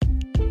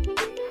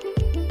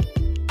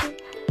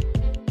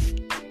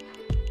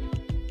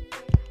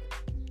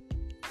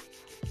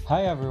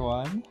Hi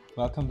everyone,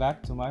 welcome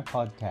back to my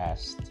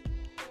podcast.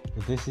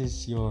 This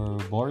is your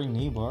boring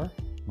neighbor.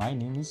 My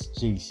name is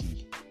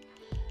JC.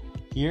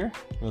 Here,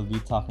 we'll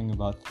be talking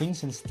about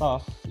things and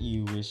stuff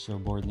you wish your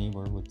bored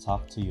neighbor would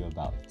talk to you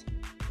about.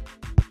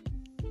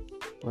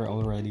 We're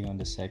already on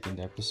the second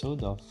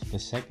episode of the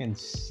second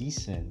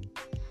season.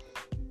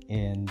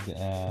 And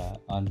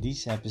on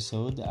this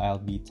episode, I'll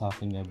be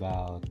talking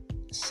about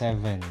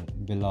 7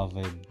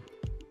 beloved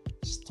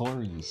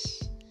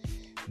stories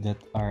that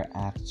are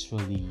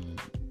actually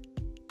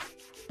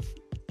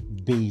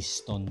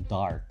based on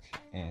dark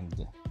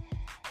and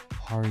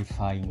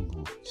horrifying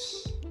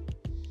books.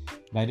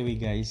 By the way,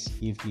 guys,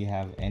 if you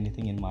have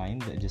anything in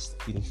mind, just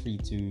feel free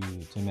to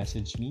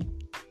message me.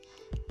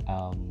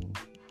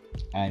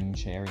 I'm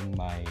sharing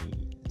my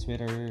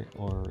Twitter,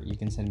 or you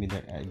can send me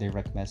a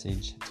direct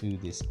message to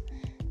this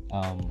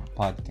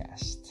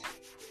podcast.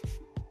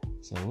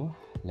 So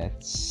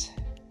let's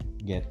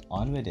get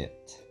on with it.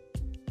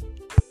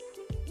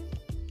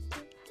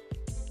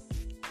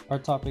 Our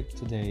topic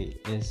today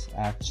is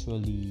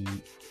actually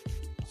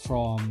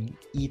from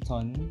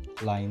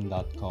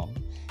etonline.com.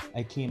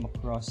 I came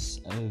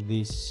across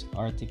this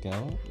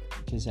article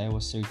because I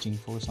was searching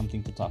for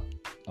something to talk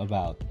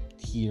about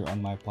here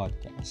on my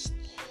podcast.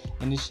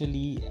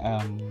 Initially,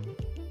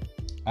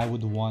 I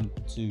would want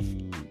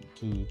to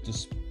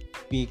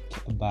speak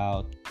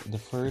about the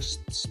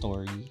first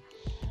story,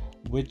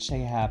 which I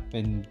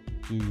happened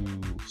to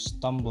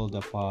stumbled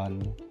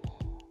upon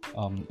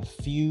a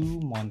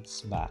few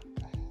months back.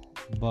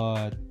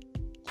 But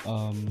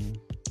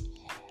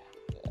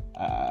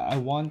I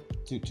want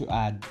to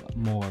add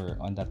more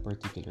on that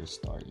particular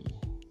story.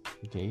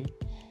 Okay,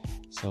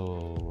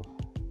 so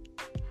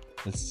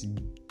let's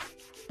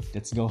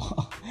go.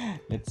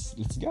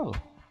 let's go.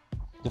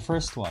 The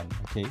first one.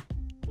 Okay,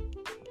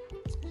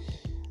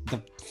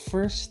 the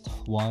first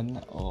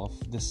one of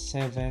the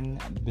 7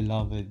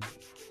 beloved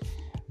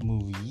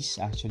movies,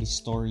 actually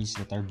stories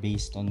that are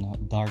based on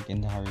dark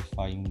and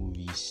horrifying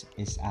movies,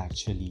 is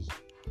actually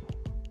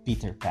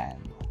Peter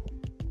Pan.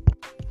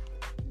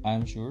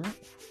 I'm sure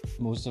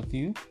most of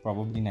you,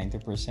 probably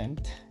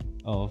 90%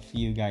 of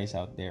you guys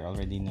out there,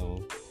 already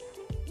know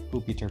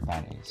who Peter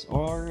Pan is,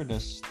 or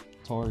the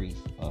story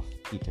of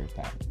Peter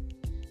Pan.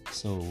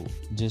 So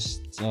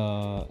just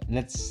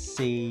let's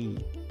say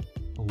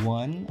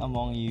one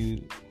among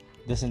you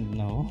doesn't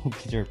know who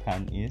Peter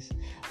Pan is.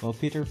 Well,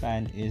 Peter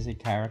Pan is a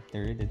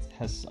character that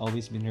has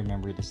always been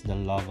remembered as the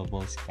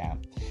lovable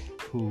scamp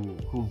who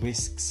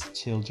whisks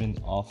children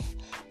off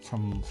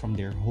from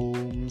their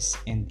homes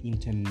and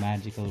into a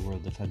magical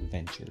world of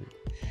adventure.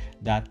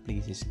 That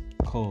place is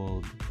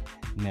called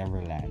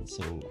Neverland.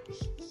 So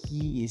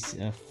he is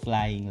a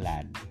flying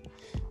lad,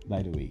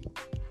 by the way.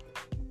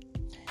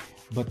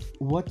 But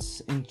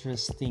what's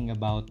interesting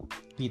about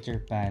Peter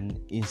Pan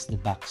is the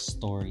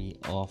backstory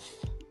of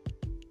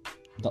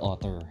the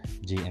author,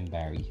 J.M.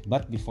 Barrie.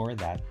 But before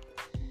that,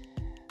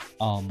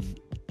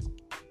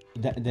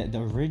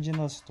 the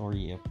original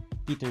story of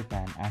Peter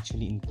Pan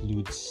actually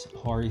includes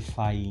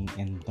horrifying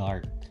and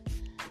dark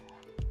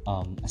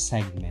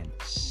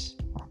segments.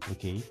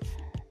 Okay,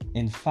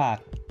 in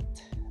fact,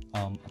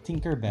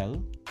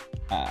 Tinkerbell.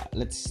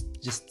 Let's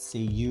just say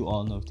you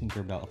all know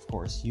Tinkerbell. Of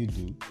course, you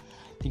do.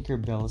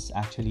 Tinkerbell's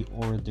actually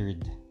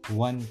ordered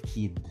one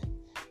kid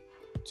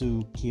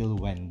to kill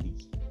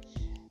Wendy.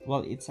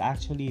 Well, it's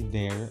actually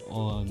there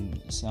on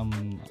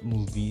some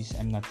movies.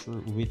 I'm not sure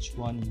which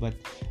one, but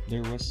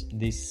there was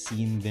this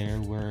scene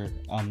there where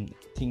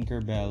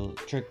Tinkerbell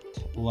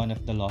tricked one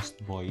of the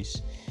lost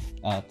boys,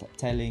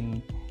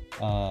 telling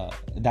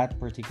that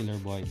particular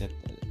boy that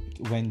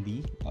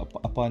Wendy,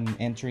 upon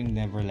entering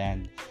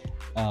Neverland,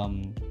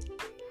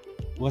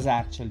 was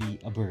actually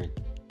a bird.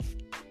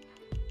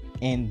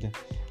 And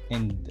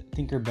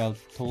Tinkerbell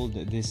told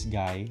this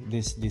guy,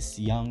 this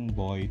young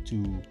boy,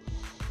 to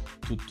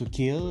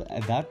kill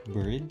that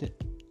bird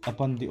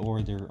upon the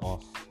order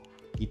of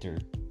Peter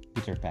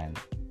Pan.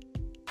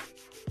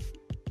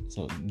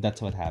 So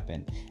that's what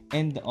happened.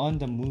 And on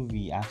the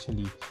movie,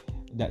 actually,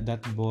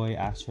 that boy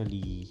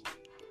actually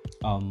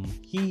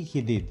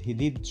he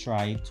did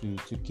try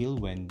to kill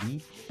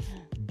Wendy,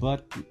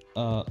 but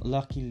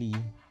luckily,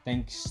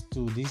 thanks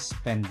to this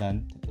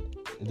pendant,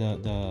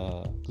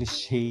 the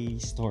cliche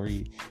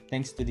story,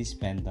 thanks to this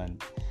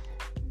pendant,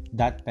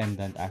 that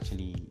pendant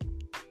actually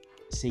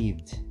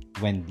saved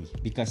Wendy,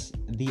 because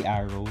the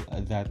arrow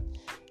that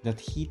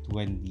hit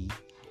Wendy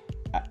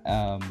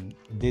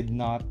did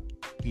not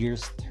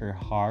pierce her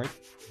heart,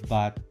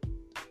 but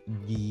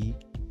the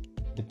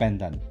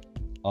pendant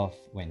of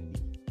Wendy.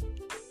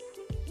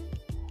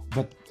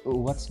 But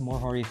what's more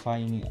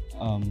horrifying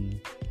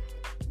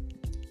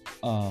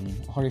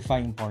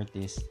part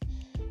is,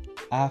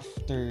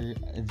 after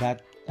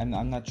that,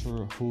 I'm not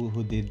sure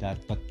who did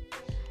that, but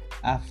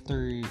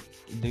after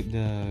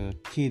the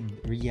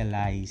kid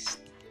realized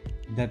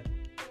that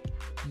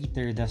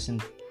Peter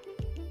didn't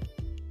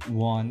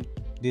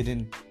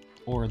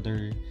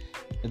order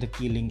the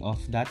killing of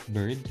that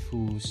bird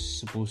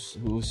who's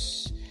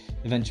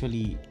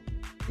eventually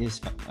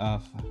is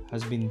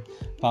has been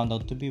found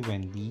out to be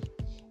Wendy,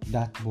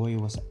 that boy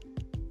was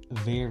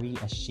very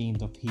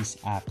ashamed of his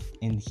act,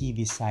 and he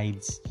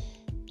decides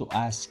to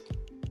ask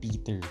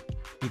Peter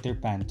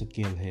Pan to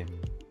kill him.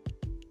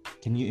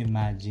 Can you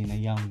imagine a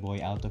young boy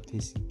out of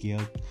his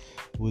guilt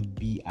would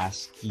be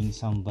asking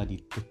somebody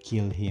to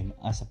kill him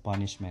as a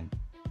punishment?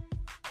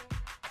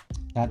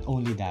 Not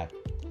only that,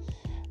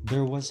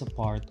 there was a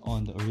part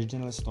on the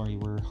original story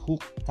where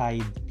Hook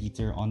tied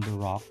Peter on the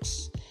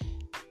rocks,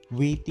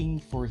 waiting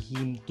for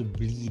him to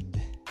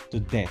bleed to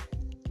death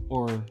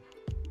or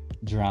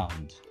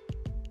drowned.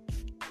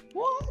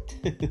 What?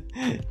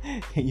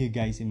 Can you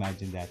guys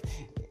imagine that?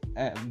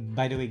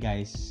 By the way,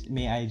 guys,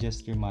 may I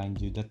just remind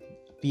you that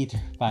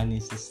Peter Pan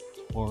is a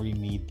story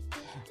made.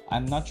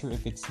 I'm not sure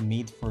if it's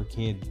made for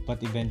kids,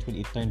 but eventually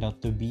it turned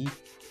out to be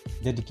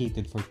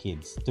dedicated for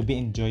kids, to be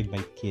enjoyed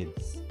by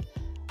kids.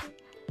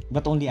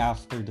 But only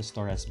after the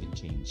story has been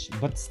changed.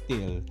 But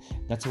still,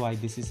 that's why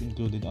this is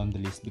included on the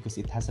list, because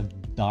it has a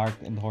dark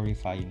and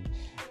horrifying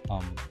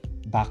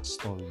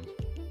backstory.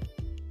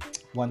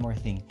 One more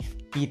thing.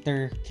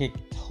 Peter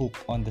kicked Hook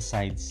on the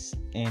sides,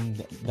 and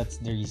that's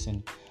the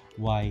reason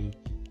why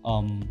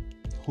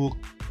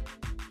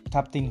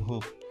Captain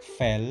Hook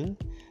fell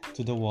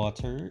to the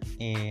water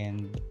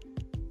and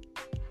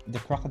the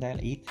crocodile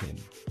ate him.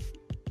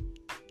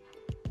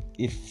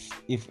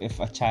 If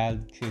a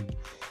child could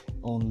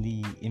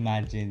only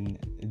imagine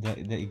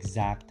the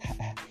exact,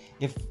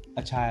 if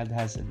a child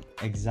has an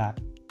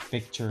exact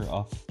picture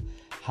of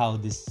how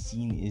this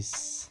scene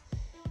is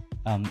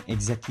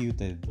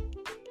executed,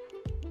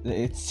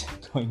 it's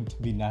going to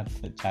be not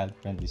a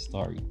child-friendly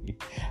story.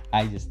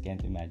 I just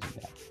can't imagine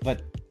that.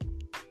 But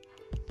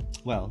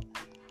well,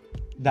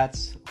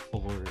 that's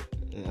for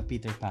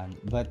Peter Pan.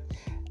 But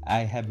I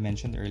have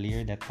mentioned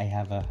earlier that I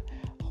have a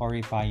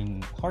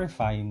horrifying,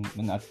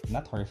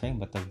 not horrifying,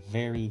 but a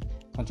very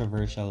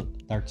controversial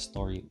dark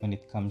story when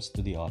it comes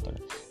to the author.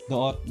 The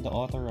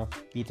author of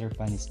Peter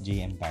Pan is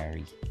J.M.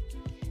 Barrie,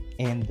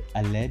 and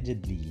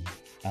allegedly,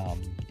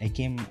 I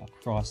came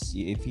across,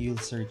 if you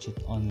search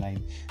it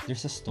online,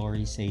 there's a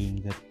story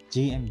saying that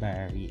J.M.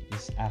 Barrie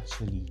is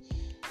actually,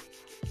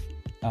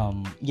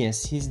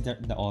 yes, he's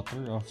the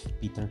author of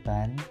Peter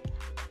Pan,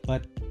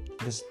 but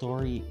the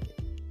story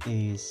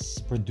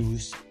is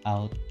produced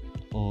out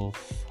of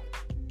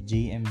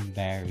J.M.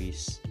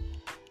 Barrie's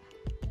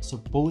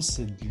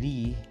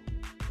supposedly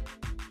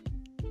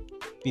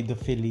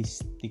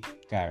pedophilistic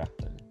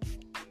character.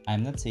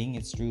 I'm not saying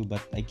it's true,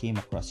 but I came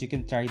across. You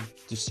can try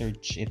to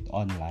search it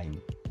online.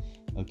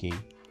 Okay.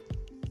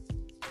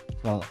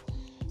 Well,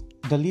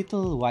 The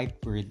Little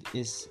White Bird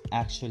is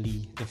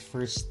actually the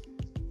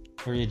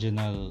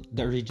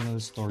original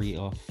story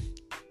of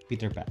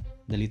Peter Pan,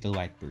 The Little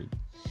White Bird.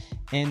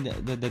 And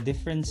the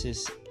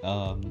differences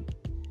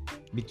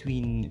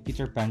between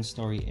Peter Pan's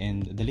story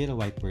and The Little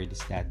White Bird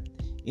is that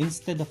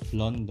instead of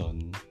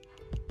Neverland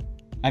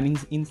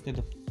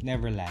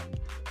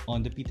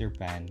on the Peter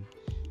Pan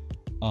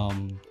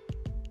on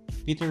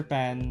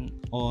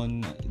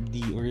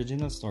the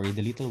original story,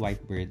 The Little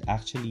White Bird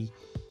actually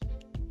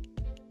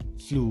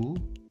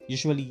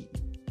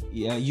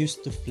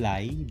used to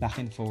fly back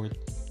and forth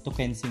to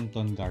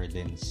Kensington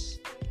Gardens.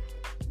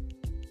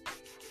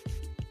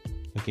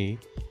 Okay?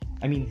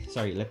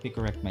 Let me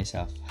correct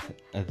myself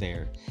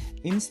there.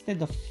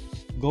 Instead of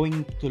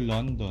going to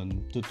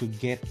London to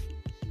get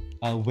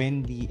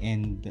Wendy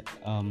and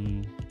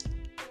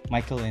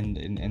Michael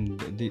and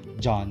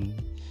John,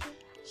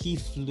 he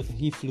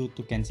flew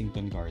to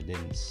Kensington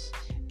Gardens.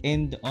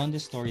 And on the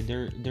story,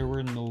 there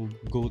were no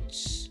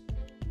goats.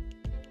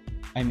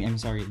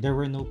 There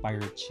were no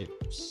pirate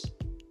ships.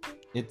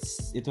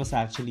 It was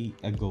actually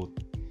a goat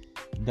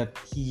that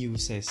he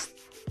uses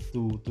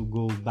to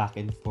go back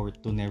and forth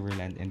to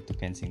Neverland and to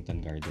Kensington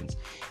Gardens.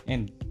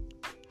 And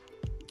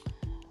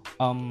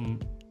on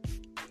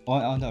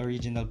the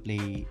original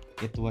play,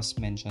 it was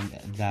mentioned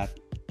that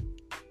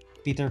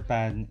Peter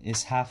Pan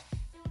is half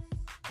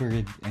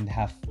bird and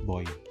half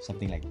boy,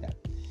 something like that.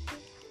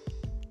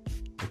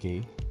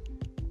 Okay.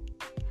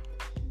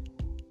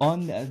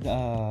 On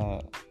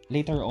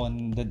later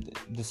on,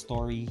 the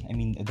story,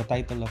 the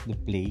title of the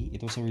play,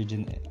 it was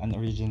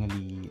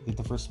originally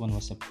the first one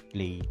was a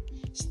play,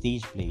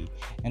 stage play,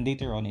 and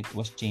later on it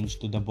was changed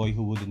to The Boy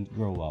Who Wouldn't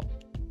Grow Up.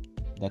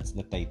 That's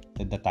the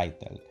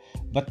title.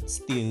 But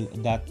still,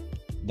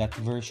 that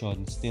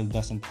version still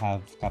doesn't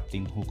have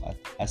Captain Hook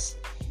as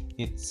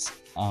its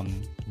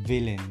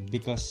villain,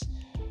 because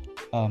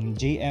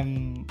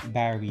J.M.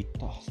 Barrie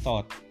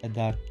thought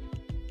that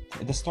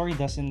the story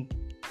doesn't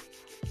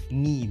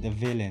need a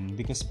villain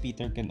because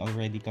Peter can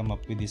already come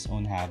up with his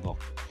own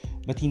havoc,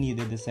 but he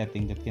needed a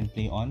setting that can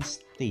play on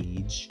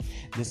stage,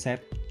 the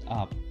set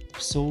up.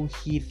 So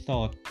he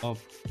thought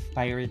of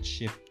pirate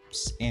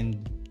ships,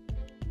 and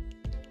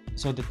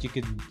so that you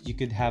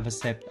could have a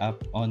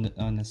setup on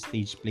a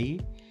stage play,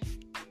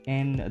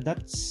 and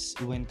that's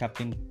when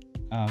Captain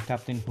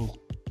Hook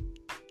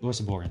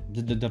was born.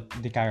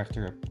 The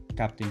character of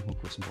Captain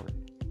Hook was born.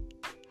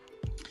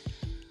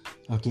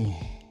 Okay,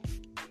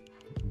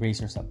 brace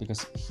yourself,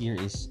 because here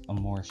is a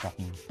more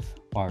shocking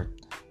part.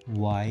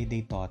 Why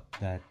they thought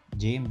that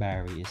J.M.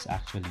 Barrie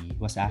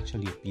was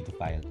actually a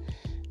pedophile.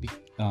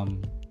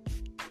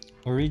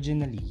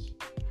 Originally,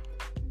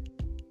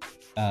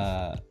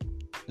 uh,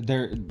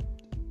 there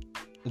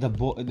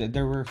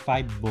there were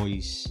five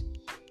boys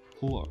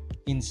who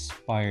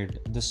inspired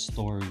the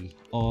story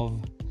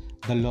of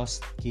the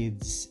lost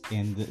kids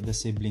and the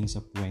siblings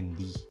of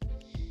Wendy.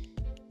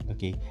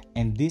 Okay,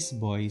 and these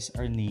boys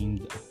are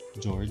named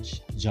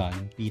George,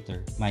 John,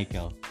 Peter,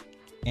 Michael,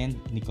 and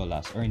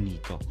Nicholas or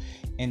Nico.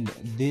 And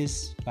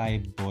these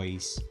five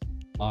boys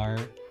are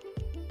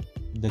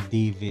the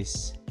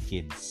Davis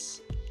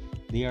kids.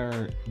 They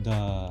were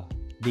the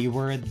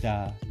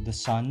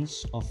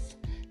sons of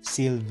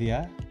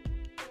Sylvia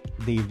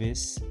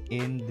Davis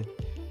and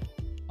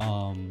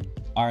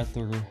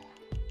Arthur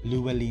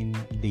Llewellyn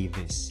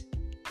Davis.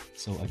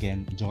 So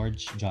again,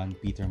 George, John,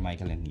 Peter,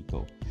 Michael, and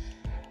Nico.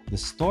 The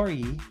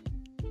story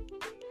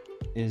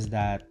is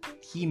that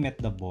he met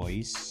the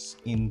boys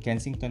in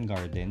Kensington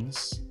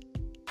Gardens,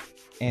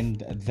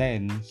 and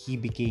then he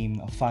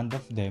became fond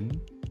of them.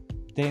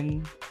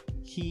 Then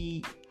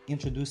he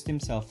introduced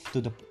himself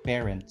to the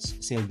parents,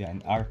 Sylvia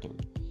and Arthur.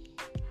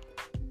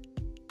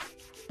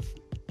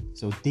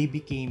 So they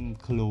became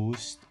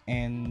close,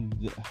 and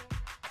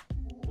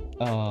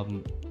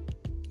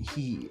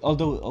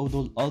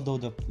although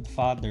the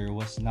father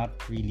was not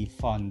really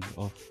fond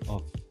of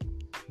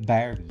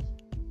Barrie,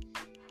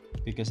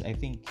 because I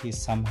think he's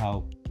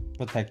somehow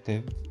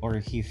protective, or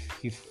he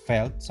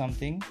felt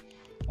something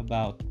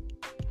about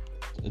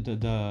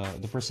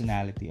the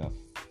personality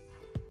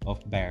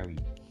of Barrie.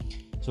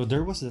 So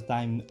there was a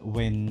time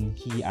when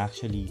he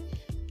actually,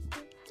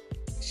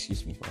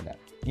 excuse me for that,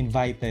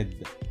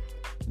 invited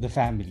the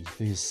family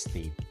to his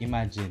state.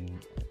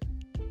 Imagine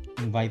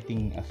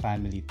inviting a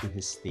family to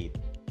his state.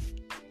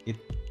 It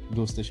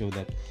goes to show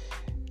that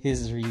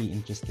he's really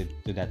interested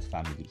to that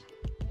family,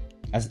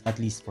 at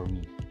least for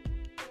me.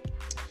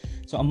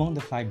 So among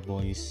the five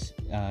boys,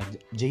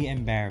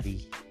 J.M.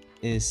 Barrie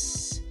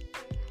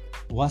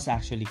was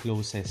actually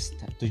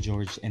closest to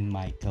George and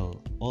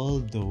Michael,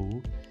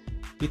 although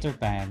Peter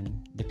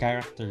Pan, the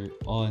character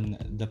on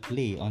the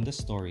play, on the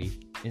story,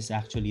 is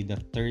actually the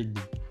third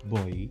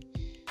boy,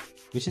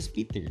 which is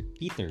Peter.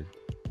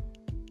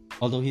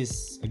 Although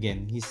he's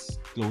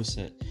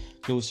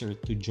closer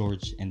to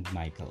George and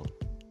Michael.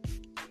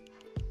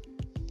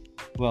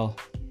 Well,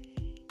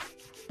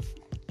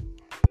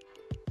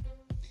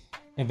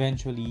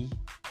 eventually,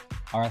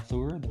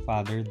 Arthur, the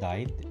father,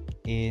 died,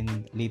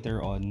 and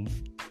later on,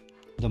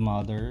 the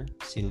mother,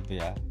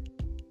 Sylvia,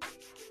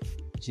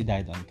 she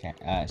died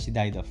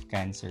of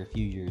cancer a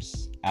few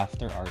years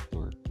after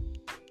Arthur,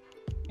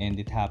 and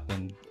it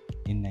happened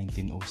in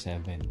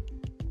 1907.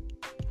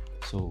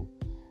 So,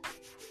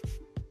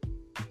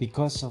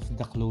 because of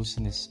the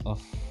closeness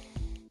of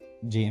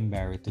J.M.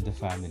 Barrie to the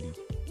family,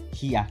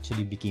 he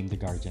actually became the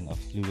guardian of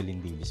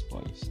Llewellyn Davis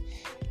boys.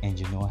 And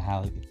you know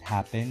how it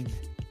happened?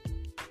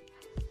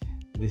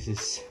 This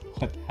is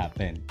what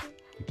happened.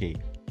 Okay.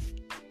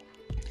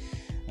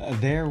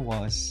 There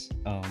was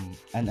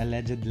an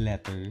alleged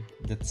letter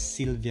that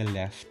Sylvia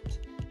left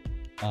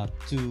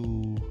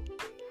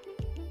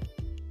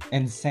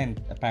and sent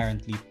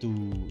apparently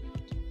to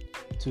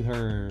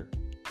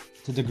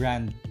the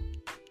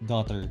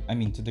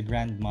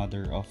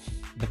grandmother of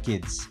the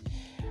kids.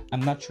 I'm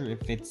not sure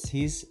if it's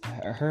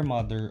her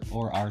mother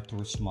or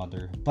Arthur's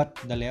mother, but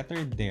the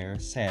letter there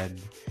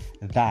said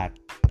that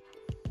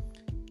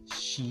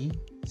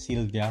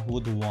Sylvia,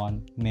 would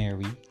want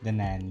Mary, the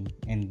nanny,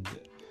 and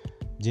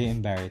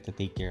J.M. Barrie to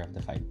take care of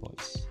the five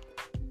boys.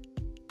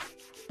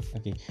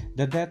 Okay,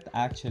 the death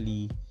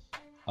actually,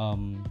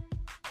 the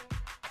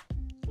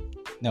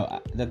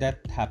death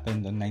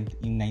happened in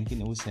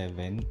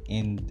 1907,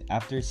 and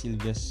after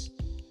Sylvia's,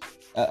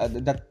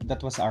 that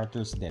was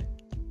Arthur's death.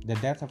 The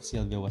death of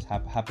Sylvia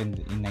happened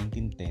in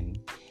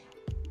 1910,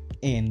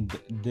 and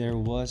there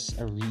was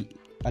a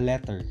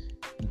letter.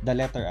 The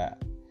letter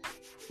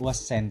was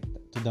sent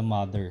to the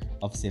mother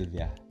of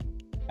Sylvia.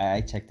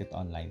 I checked it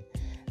online.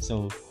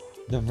 So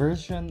the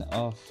version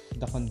of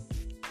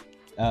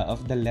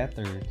the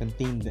letter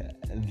contained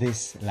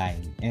this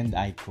line, and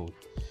I quote: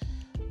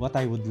 "What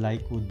I would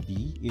like would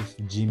be if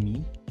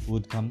Jimmy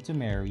would come to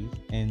Mary,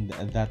 and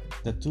that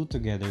the two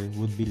together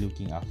would be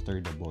looking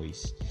after the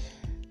boys."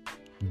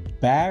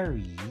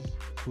 Barrie,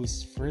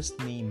 whose first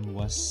name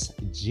was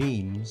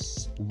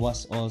James,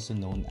 was also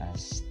known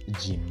as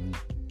Jimmy.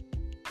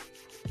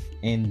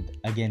 And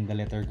again, the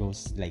letter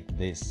goes like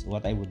this: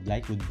 "What I would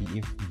like would be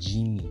if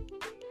Jimmy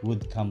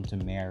would come to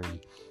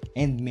Mary,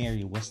 and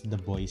Mary was the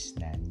boy's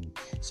nanny."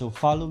 So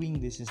following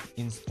these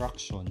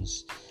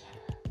instructions,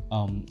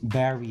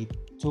 Barrie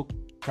took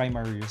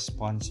primary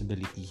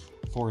responsibility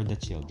for the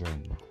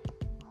children.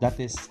 That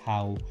is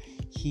how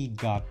he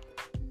got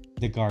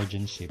the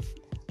guardianship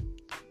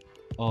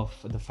of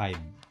the five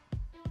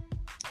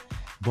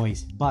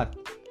boys. But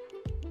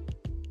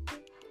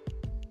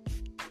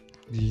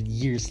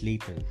years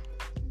later,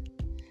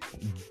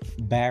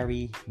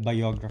 Barrie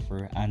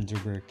biographer Andrew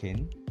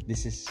Birkin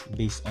This is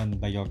based on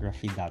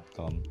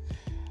biography.com.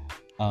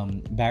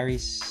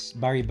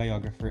 Barry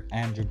biographer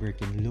Andrew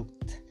Birkin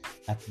looked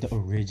at the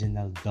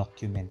original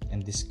document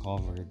and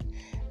discovered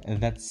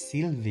that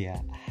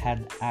Sylvia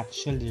had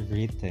actually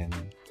written,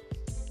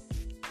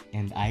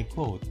 and I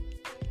quote,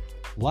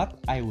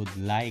 "What I would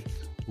like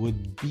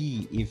would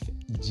be if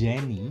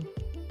Jenny,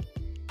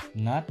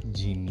 not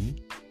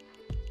Jimmy,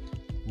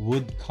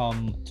 would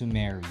come to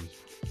Mary,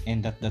 and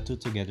that the two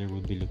together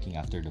would be looking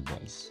after the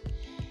boys."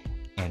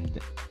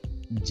 And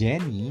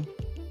Jenny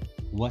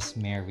was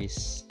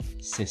Mary's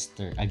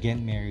sister.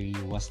 Again, Mary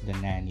was the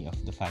nanny of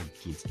the 5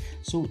 kids.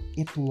 So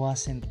it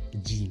wasn't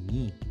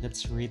Jimmy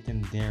that's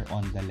written there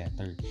on the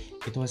letter.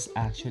 It was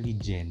actually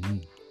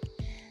Jenny.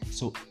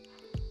 So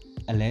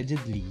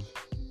allegedly,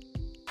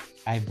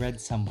 I've read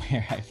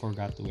somewhere, I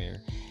forgot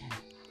where,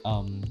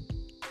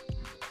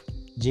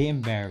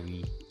 J.M.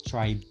 Barrie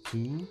tried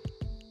to...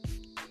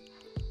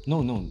 No,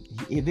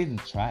 he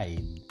didn't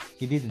try.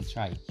 He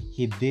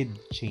did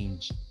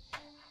change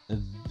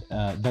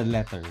the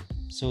letter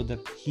so that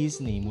his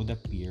name would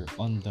appear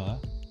on the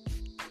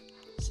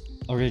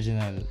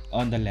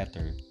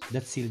letter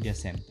that Sylvia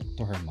sent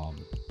to her mom.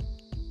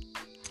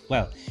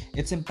 Well,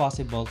 it's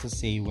impossible to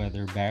say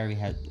whether Barrie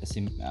had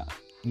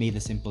made a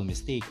simple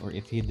mistake or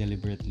if he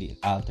deliberately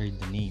altered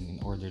the name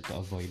in order to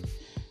avoid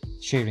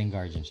sharing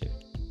guardianship,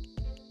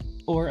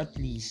 or at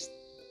least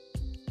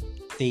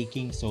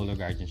taking solo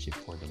guardianship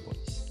for the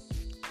boys.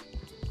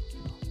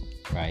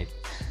 Right?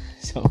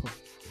 So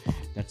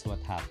that's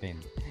what happened.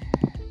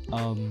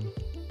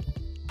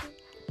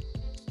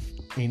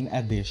 In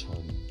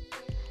addition,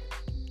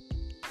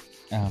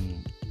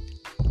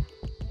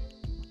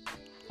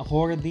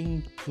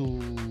 according to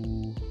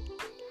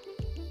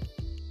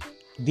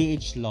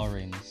D.H.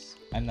 Lawrence,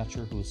 I'm not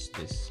sure who's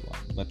this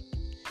one, but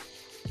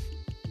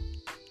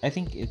I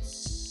think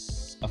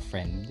it's a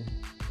friend.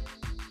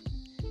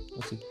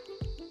 Was it?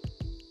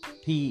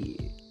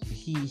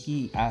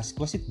 He asked,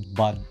 was it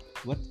bad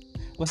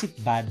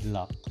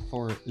luck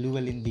for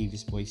Llewellyn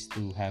Davis boys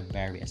to have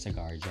Barrie as a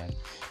guardian?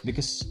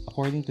 Because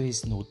according to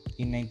his note,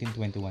 in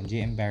 1921,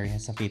 J.M. Barrie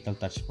has a fatal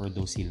touch for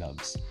those he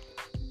loves.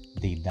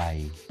 They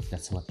die.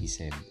 That's what he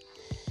said.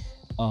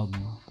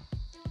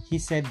 He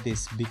said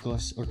this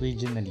because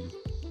originally,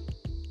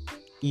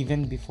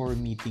 even before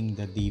meeting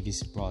the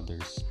Davis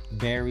brothers,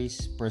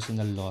 Barrie's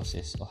personal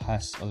losses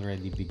has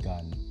already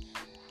begun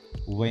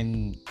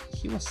when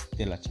he was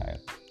still a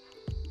child.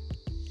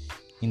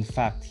 In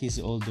fact, his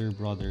older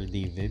brother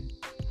David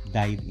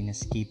died in a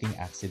skating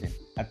accident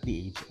at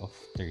the age of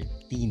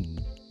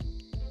 13.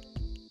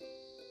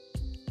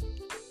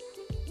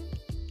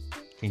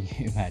 Can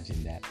you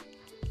imagine that?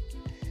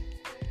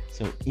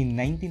 So, in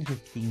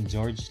 1915,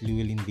 George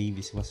Llewellyn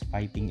Davis was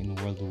fighting in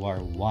World War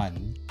I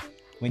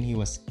when he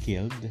was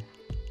killed.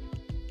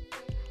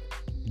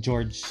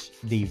 George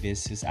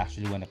Davis was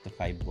actually one of the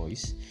 5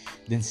 boys.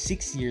 Then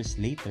 6 years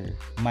later,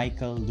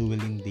 Michael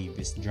Llewellyn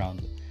Davis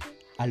drowned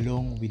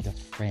along with a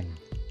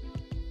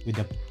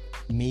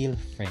male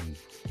friend.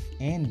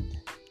 And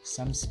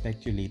some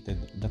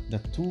speculated that the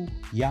 2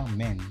 young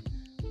men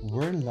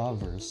were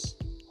lovers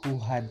who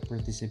had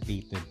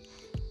participated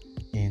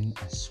in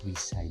a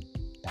suicide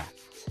pact.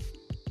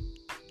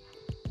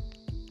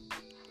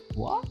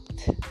 What?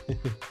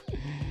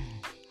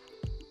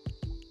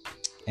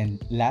 And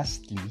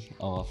lastly,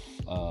 of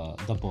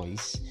the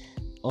boys,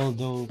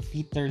 although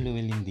Peter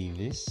Llewellyn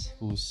Davis,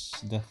 who's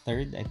the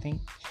 3rd, I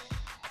think,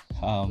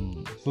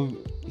 who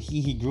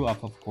he grew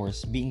up, of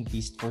course, being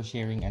teased for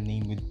sharing a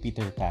name with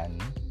Peter Pan,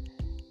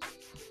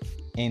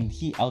 and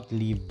he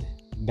outlived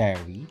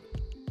Barrie.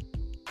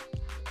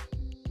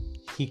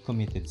 He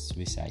committed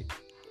suicide.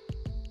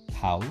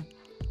 How?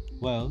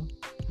 Well,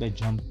 by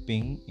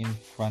jumping in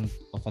front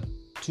of a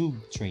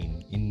tube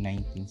train in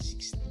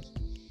 1960.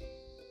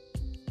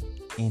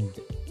 And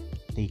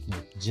take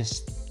note,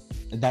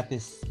 that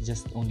is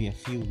just only a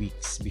few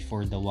weeks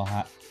before the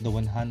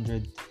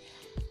 100th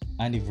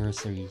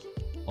anniversary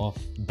of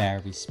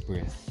Barrie's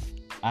birth.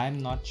 I'm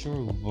not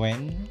sure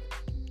when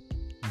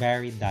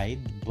Barrie died,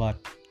 but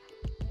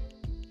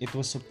it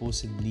was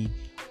supposedly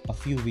a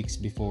few weeks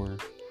before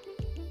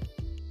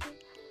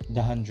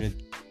the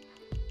 100th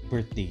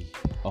birthday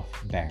of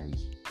Barrie.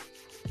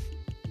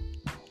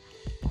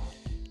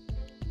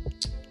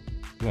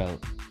 Well,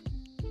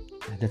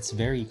 that's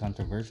very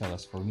controversial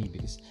as for me,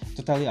 because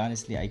to tell you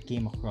honestly, I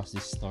came across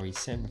this story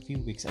a few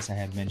weeks, as I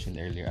had mentioned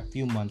earlier, a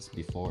few months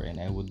before, and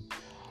I would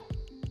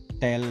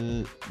tell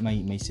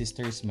my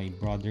sisters, my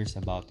brothers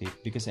about it,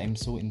 because I'm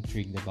so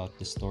intrigued about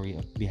the story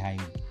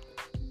behind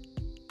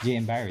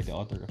J.M. Barrie, the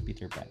author of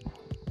Peter Pan.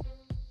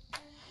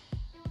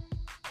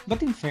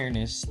 But in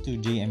fairness to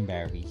J.M.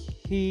 Barrie,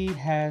 he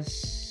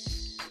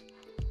has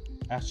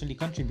actually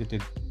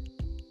contributed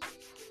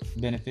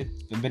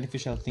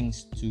beneficial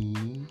things to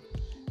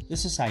the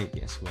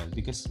society as well,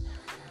 because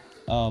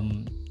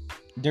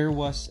there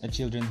was a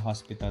children's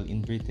hospital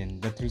in Britain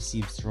that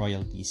receives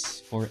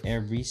royalties for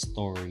every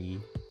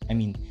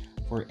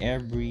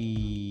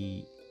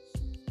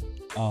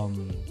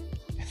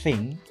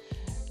thing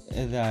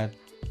that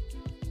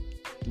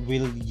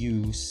will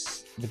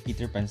use the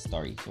Peter Pan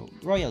story. So,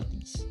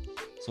 royalties.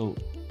 So,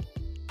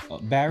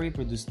 Barry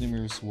produced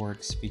numerous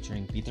works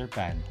featuring Peter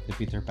Pan. The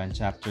Peter Pan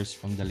chapters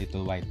from The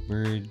Little White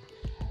Bird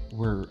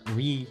were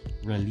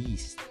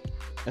re-released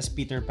as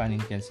Peter Pan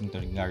in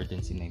Kensington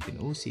Gardens in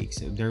 1906.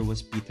 So there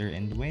was Peter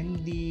and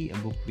Wendy, a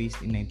book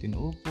based in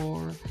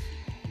 1904,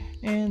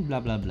 and blah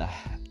blah blah.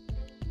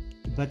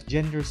 But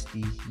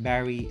generously,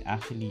 Barry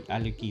actually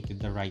allocated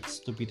the rights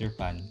to Peter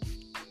Pan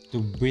to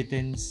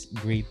Britain's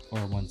Great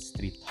Ormond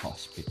Street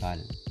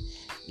Hospital.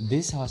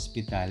 This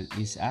hospital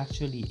is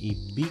actually a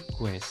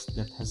bequest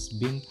that has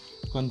been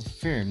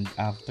confirmed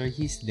after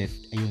his death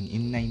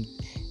in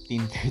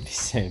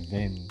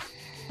 1937.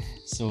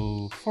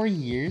 So, for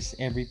years,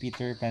 every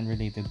Peter Pan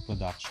related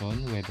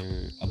production,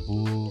 whether a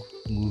book,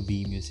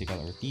 movie, musical,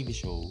 or TV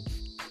show,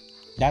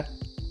 that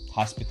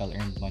hospital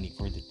earned money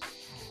for the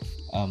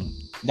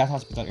that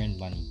hospital earned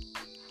money.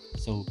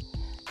 So,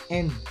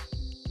 and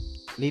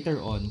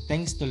later on,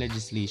 thanks to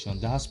legislation,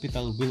 the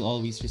hospital will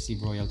always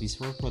receive royalties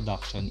for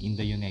production in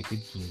the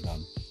United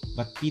Kingdom.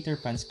 But Peter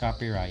Pan's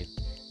copyright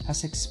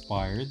has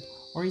expired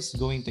or is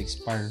going to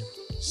expire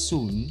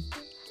soon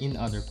in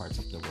other parts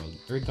of the world.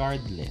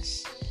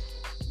 Regardless,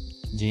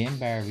 J.M.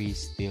 Barrie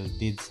still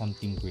did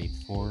something great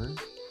for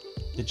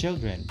the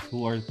children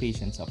who are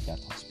patients of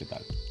that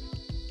hospital.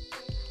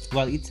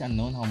 While it's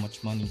unknown how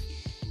much money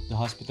the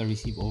hospital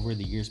received over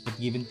the years, but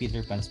given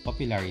Peter Pan's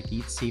popularity,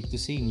 it's safe to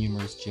say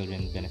numerous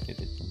children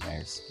benefited from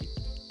Barrie's gift.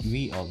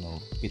 We all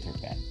know Peter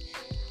Pan.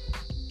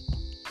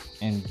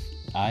 And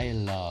I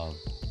love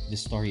the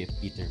story of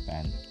Peter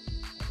Pan.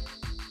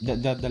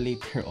 The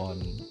later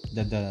on,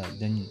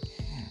 the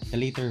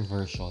later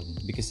version,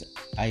 because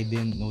I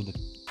didn't know that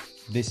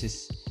this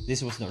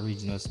was the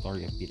original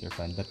story of Peter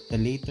Pan, but the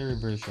later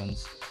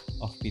versions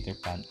of Peter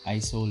Pan, I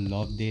so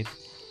loved it.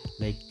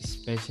 Like,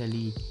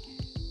 especially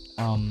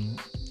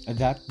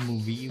that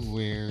movie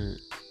where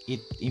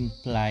it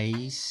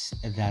implies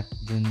that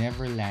the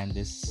Neverland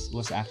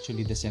was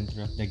actually the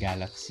center of the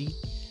galaxy.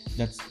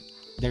 That's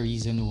the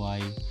reason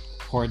why,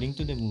 according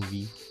to the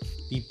movie,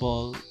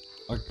 people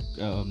or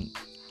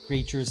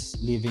creatures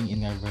living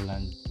in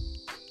Neverland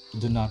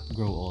do not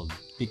grow old,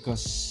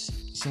 because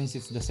since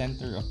it's the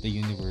center of the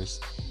universe,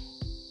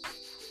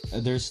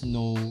 there's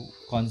no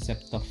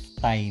concept of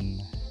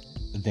time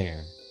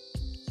there.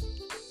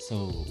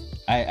 So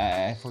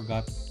I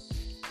forgot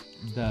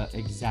the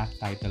exact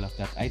title of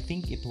that. I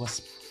think it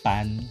was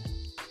Pan.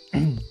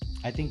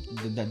 I think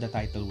the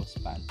title was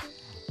Pan.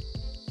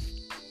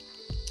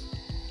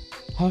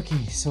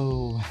 Okay,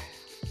 so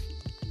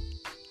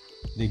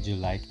did you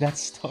like that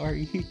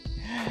story?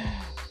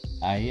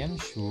 I am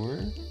sure.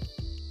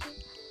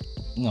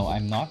 No,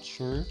 I'm not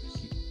sure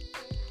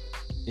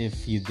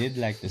if you did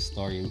like the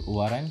story.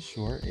 What I'm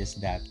sure is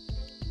that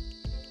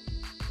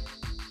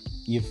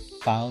you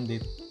found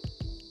it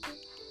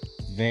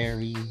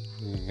very,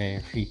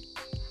 very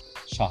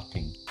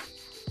shocking.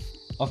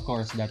 Of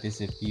course, that is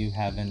if you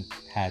haven't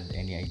had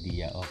any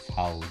idea of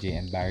how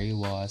J.M. Barrie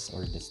was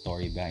or the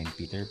story behind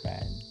Peter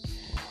Pan.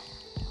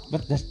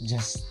 But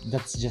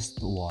that's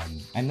just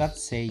one. I'm not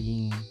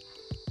saying.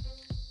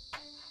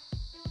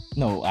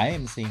 No, I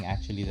am saying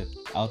actually that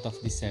out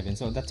of the 7,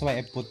 so that's why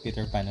I put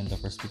Peter Pan on the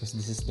first, because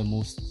this is the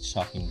most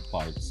shocking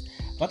parts.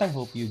 But I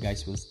hope you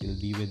guys will still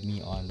be with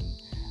me on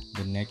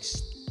the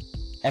next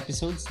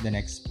episodes, the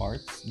next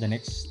parts, the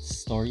next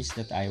stories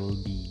that I will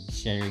be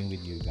sharing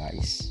with you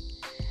guys.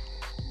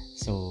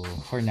 So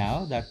for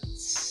now, that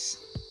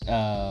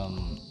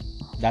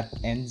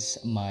ends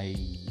my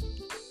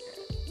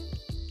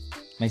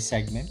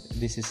segment.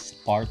 This is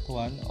part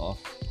 1 of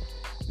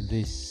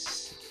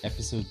this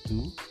episode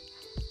 2.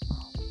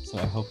 So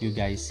I hope you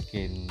guys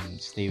can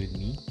stay with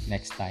me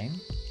next time.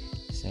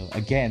 So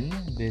again,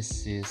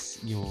 this is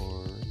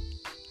your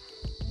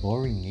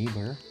boring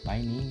neighbor. My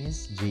name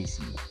is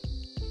JC.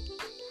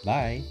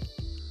 Bye.